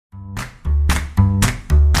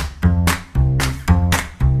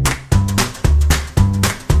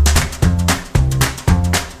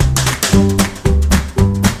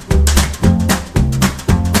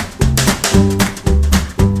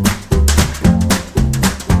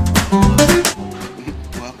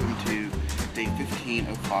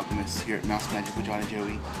being a Vlogmas here at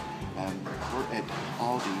MouseMagicwithJohnandJoie. We're at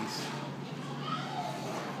Aldi's.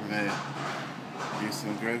 We're gonna do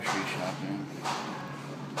some grocery shopping.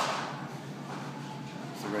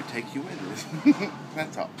 So we're gonna take you with us.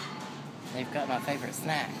 That's all. They've got my favorite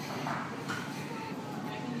snack.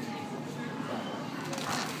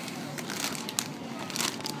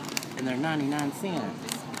 And they're 99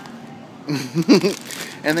 cents.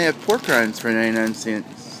 And they have pork rinds for 99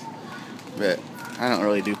 cents. But I don't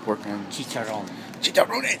really do pork rinds. Chicharrones.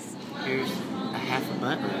 Chicharrones! Here's a half a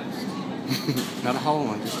butt roast. Not a whole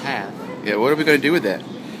one, just half. Yeah, what are we going to do with that?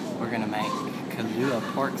 We're going to make Kahlua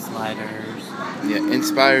pork sliders. Yeah,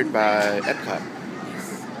 inspired by Epcot.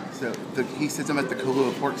 So he says I'm at the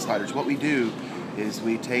Kahlua pork sliders. What we do is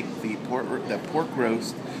we take the pork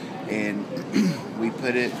roast and we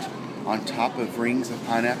put it on top of rings of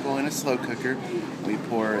pineapple in a slow cooker. We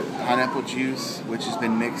pour pineapple juice, which has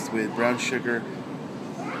been mixed with brown sugar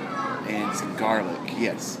and some garlic.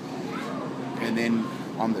 Yes. And then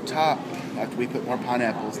on the top, after we put more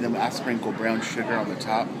pineapples, then I sprinkle brown sugar on the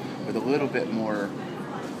top with a little bit more,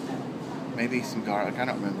 maybe some garlic, I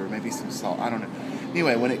don't remember, maybe some salt, I don't know.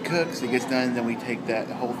 Anyway, when it cooks, it gets done, then we take that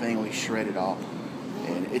whole thing and we shred it all.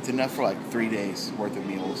 And it's enough for like 3 days worth of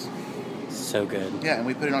meals. So good. Yeah, and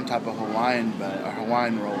we put it on top of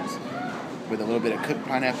Hawaiian rolls with a little bit of cooked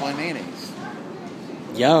pineapple and mayonnaise.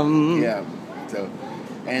 Yum! Yeah, so,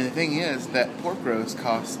 and the thing is, that pork roast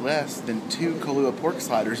costs less than 2 Kahlua pork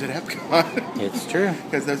sliders at Epcot. It's true.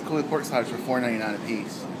 Because those Kahlua pork sliders were $4.99 a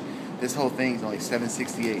piece. This whole thing is only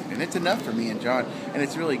 $7.68, and it's enough for me and John, and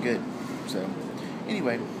it's really good. So,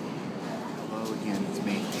 anyway, hello again, it's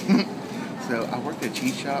me. So, I worked at a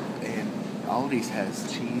cheese shop, and Aldi's has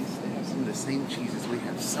cheese. They have some of the same cheeses we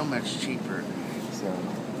have, so much cheaper. So,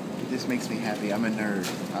 it just makes me happy. I'm a nerd.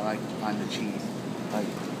 I like to find the cheese. Like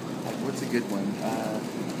what's a good one?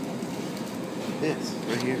 This,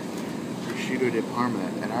 right here. Prosciutto di Parma.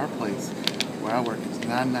 At our place, where I work, it's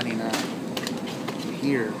 $9.99.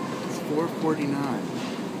 Here, it's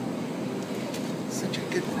 $4.49. Such a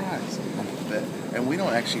good price. And we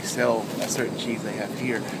don't actually sell a certain cheese they have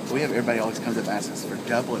here. But we have, everybody always comes up and asks us for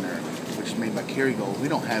Dubliner, which is made by Kerrygold. We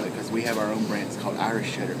don't have it because we have our own brand. It's called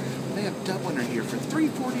Irish Cheddar. But they have Dubliner here for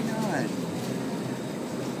 $3.49.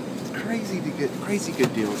 Crazy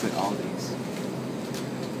good deals at Aldi's.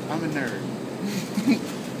 I'm a nerd.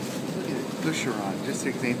 Look at it, Boucheron. Just an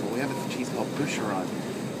example, we have a cheese called Boucheron.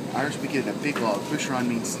 Irish, we get it in a big log. Boucheron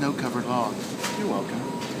means snow-covered log. You're welcome.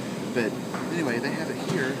 But anyway, they have it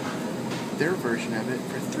here, their version of it,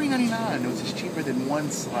 for $3.99, which is cheaper than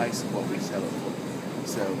one slice of what we sell it for.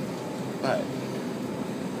 So, but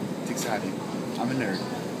it's exciting. I'm a nerd.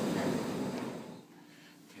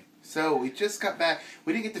 So we just got back.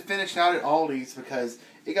 We didn't get to finish out at Aldi's because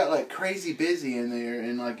it got like crazy busy in there,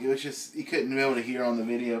 and like it was just, you couldn't be able to hear on the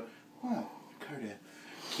video. Oh, heard a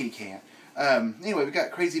kitty cat. Anyway, we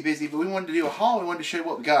got crazy busy, but we wanted to do a haul. We wanted to show you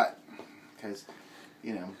what we got because,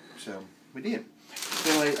 you know, so we did. So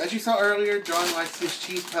anyway, as you saw earlier, John likes his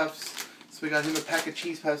cheese puffs, so we got him a pack of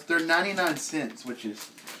cheese puffs. They're 99 cents, which is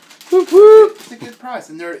it's a good price,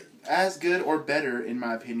 and they're as good or better, in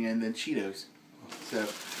my opinion, than Cheetos. So.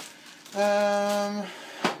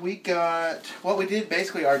 We got, what we did,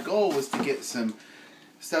 basically our goal was to get some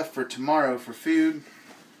stuff for tomorrow for food,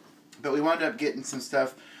 but we wound up getting some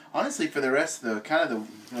stuff, honestly, for the rest of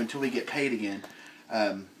until we get paid again.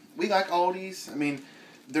 We like Aldi's. I mean,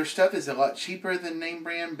 their stuff is a lot cheaper than name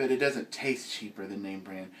brand, but it doesn't taste cheaper than name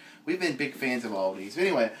brand. We've been big fans of Aldi's.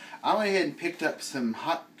 Anyway, I went ahead and picked up some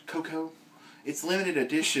hot cocoa. It's limited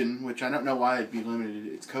edition, which I don't know why it'd be limited.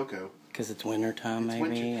 It's cocoa. Because it's winter time,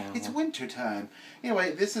 maybe? It's winter time.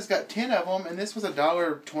 Anyway, this has got 10 of them, and this was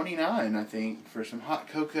 $1.29, I think, for some hot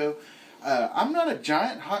cocoa. I'm not a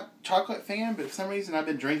giant hot chocolate fan, but for some reason I've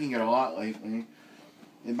been drinking it a lot lately.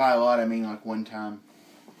 And by a lot, I mean like one time.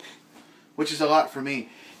 Which is a lot for me.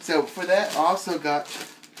 So for that, I also got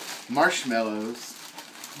marshmallows.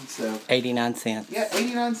 So 89 cents. Yeah,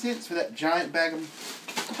 89 cents for that giant bag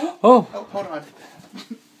of... Oh, hold on.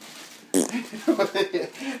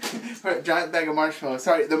 For a giant bag of marshmallows.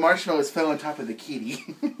 Sorry, the marshmallows fell on top of the kitty.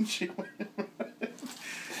 She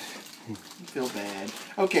feel bad.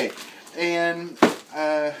 Okay, and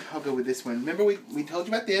I'll go with this one. Remember we told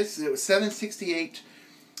you about this. It was $7.68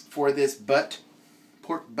 for this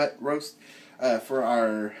pork butt roast for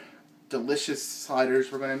our delicious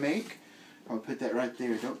sliders we're going to make. I'll put that right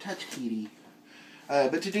there. Don't touch kitty.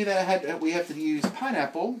 But to do that, we have to use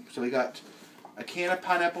pineapple. So we got a can of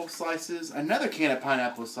pineapple slices, another can of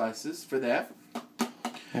pineapple slices for that.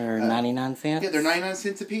 They're 99 cents? Yeah, they're 99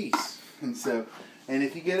 cents a piece. And so And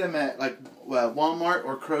if you get them at like Walmart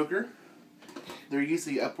or Kroger, they're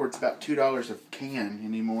usually upwards about $2 a can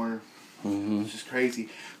anymore. It's just crazy.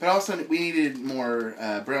 But also we needed more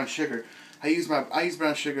brown sugar. I use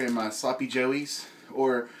brown sugar in my sloppy joeys,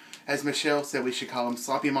 or as Michelle said, we should call them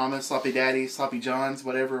sloppy mamas, sloppy daddies, sloppy johns,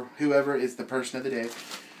 whatever, whoever is the person of the day.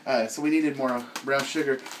 So we needed more brown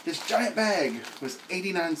sugar. This giant bag was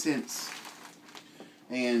 89 cents,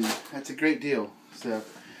 and that's a great deal. So,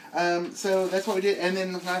 so that's what we did. And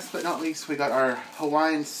then last but not least, we got our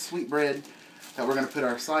Hawaiian sweet bread that we're going to put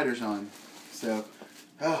our sliders on. So,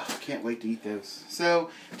 oh, I can't wait to eat those.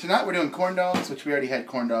 So, tonight we're doing corn dogs, which we already had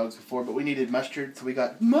corn dogs before, but we needed mustard, so we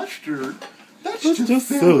got mustard. That's just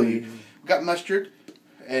silly. We got mustard,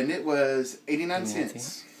 and it was 89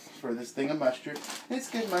 cents for this thing of mustard. And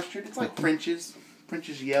it's good mustard. It's like French's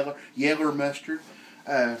yellow mustard.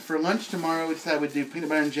 For lunch tomorrow, we decided we'd do peanut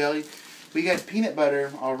butter and jelly. We got peanut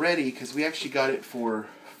butter already because we actually got it for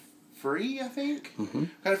free, I think.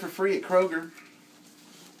 Got it for free at Kroger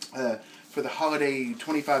for the holiday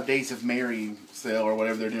 25 Days of Mary sale or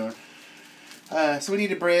whatever they're doing. So we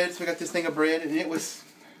needed bread, so we got this thing of bread, and it was...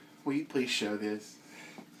 Will you please show this?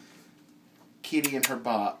 Kitty in her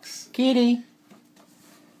box. Kitty.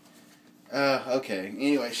 Okay.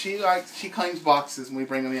 Anyway, she claims boxes when we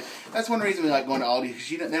bring them in. That's one reason we like going to Aldi, because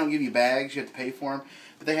they don't give you bags. You have to pay for them.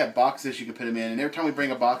 But they have boxes you can put them in. And every time we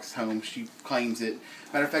bring a box home, she claims it.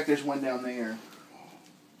 Matter of fact, there's one down there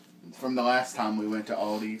from the last time we went to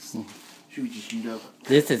Aldi's. She would just shoot up.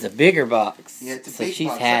 This is a bigger box. Yeah, it's a so big she's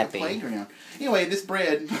box. happy. Like a playground. Anyway, this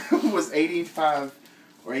bread was 85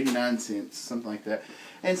 or 89 cents, something like that.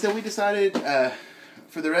 And so we decided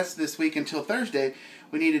for the rest of this week until Thursday,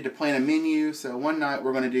 we needed to plan a menu. So one night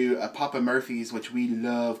we're going to do a Papa Murphy's, which we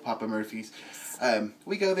love Papa Murphy's.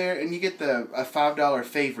 We go there and you get a $5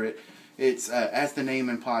 favorite. It's as the name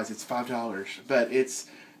implies, it's $5, but it's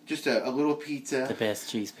just a little pizza. The best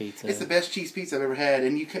cheese pizza. It's the best cheese pizza I've ever had,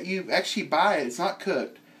 and you actually buy it. It's not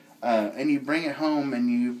cooked, and you bring it home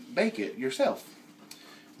and you bake it yourself.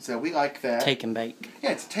 So we like that. Take and bake.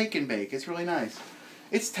 Yeah, it's take and bake. It's really nice.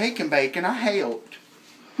 It's take and bake, and I helped.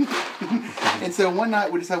 And so one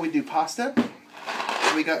night we decided we'd do pasta.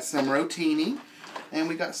 We got some rotini, and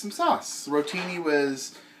we got some sauce. Rotini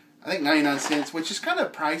was, I think, 99 cents, which is kind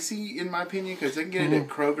of pricey in my opinion, because they can get it at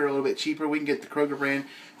Kroger a little bit cheaper. We can get the Kroger brand.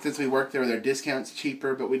 Since we work there, their discounts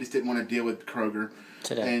cheaper, but we just didn't want to deal with Kroger.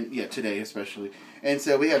 Today. And yeah, today especially. And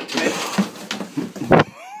so we have tomato.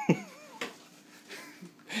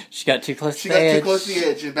 She got too close to the edge. She got too close to the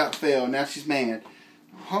edge and about fell. Now she's mad.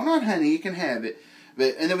 Hold on, honey, you can have it.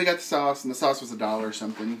 And then we got the sauce, and the sauce was $1 or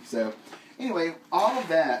something. So, anyway, all of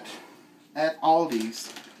that at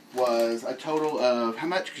Aldi's was a total of how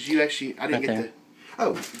much? Because you actually, I didn't get the.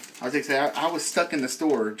 Oh, I was going to say, I was stuck in the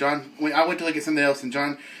store. John, when I went to look at something else, and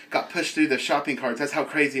John got pushed through the shopping carts. That's how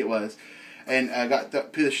crazy it was. And I got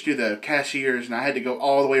pushed through the cashiers, and I had to go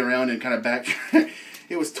all the way around and kind of backtrack.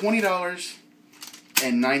 It was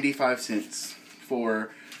 $20.95 for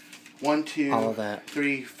 1, 2, all of that.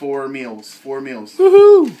 3, 4 meals. 4 meals.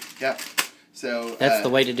 Woohoo! Yep. So that's the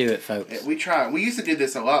way to do it, folks. We try. We used to do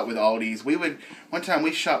this a lot with Aldi's. One time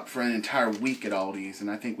we shopped for an entire week at Aldi's,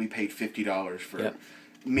 and I think we paid $50 for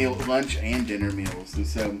lunch and dinner meals. And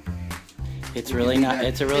so it's really not.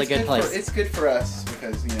 It's a really good place. It's good for us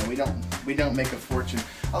because we don't make a fortune.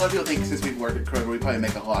 A lot of people think since we've worked at Kroger, we probably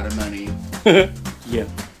make a lot of money. Yeah.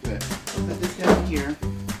 But we'll put this down here.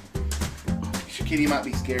 Kitty might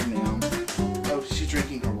be scared now. Oh, she's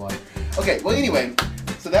drinking her water. Okay. Well, anyway.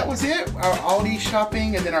 So that was it, our Aldi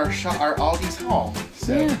shopping, and then our Aldi's haul.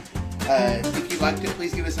 So, if you liked it,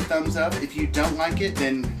 please give us a thumbs up. If you don't like it,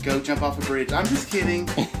 then go jump off a bridge. I'm just kidding.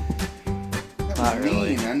 That was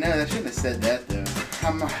mean. I know, I shouldn't have said that, though.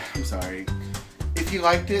 I'm sorry. If you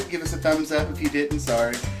liked it, give us a thumbs up. If you didn't,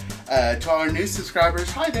 sorry. To all our new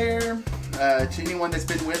subscribers, hi there. To anyone that's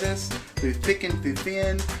been with us through thick and through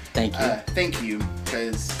thin, thank you. Thank you,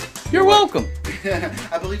 because... You're welcome.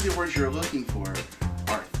 I believe the words you're looking for.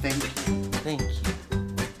 Thank you. Thank you.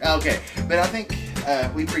 Okay, but I think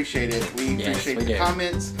we appreciate it. We appreciate the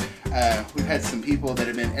comments. We've had some people that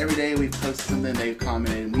have been every day. We've posted something, they've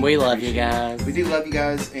commented. We love you guys. We do love you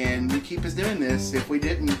guys, and you keep us doing this. If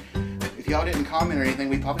y'all didn't comment or anything,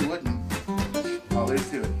 we probably wouldn't. All there is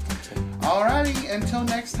to it. Alrighty, until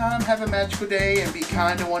next time, have a magical day and be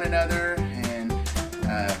kind to one another. And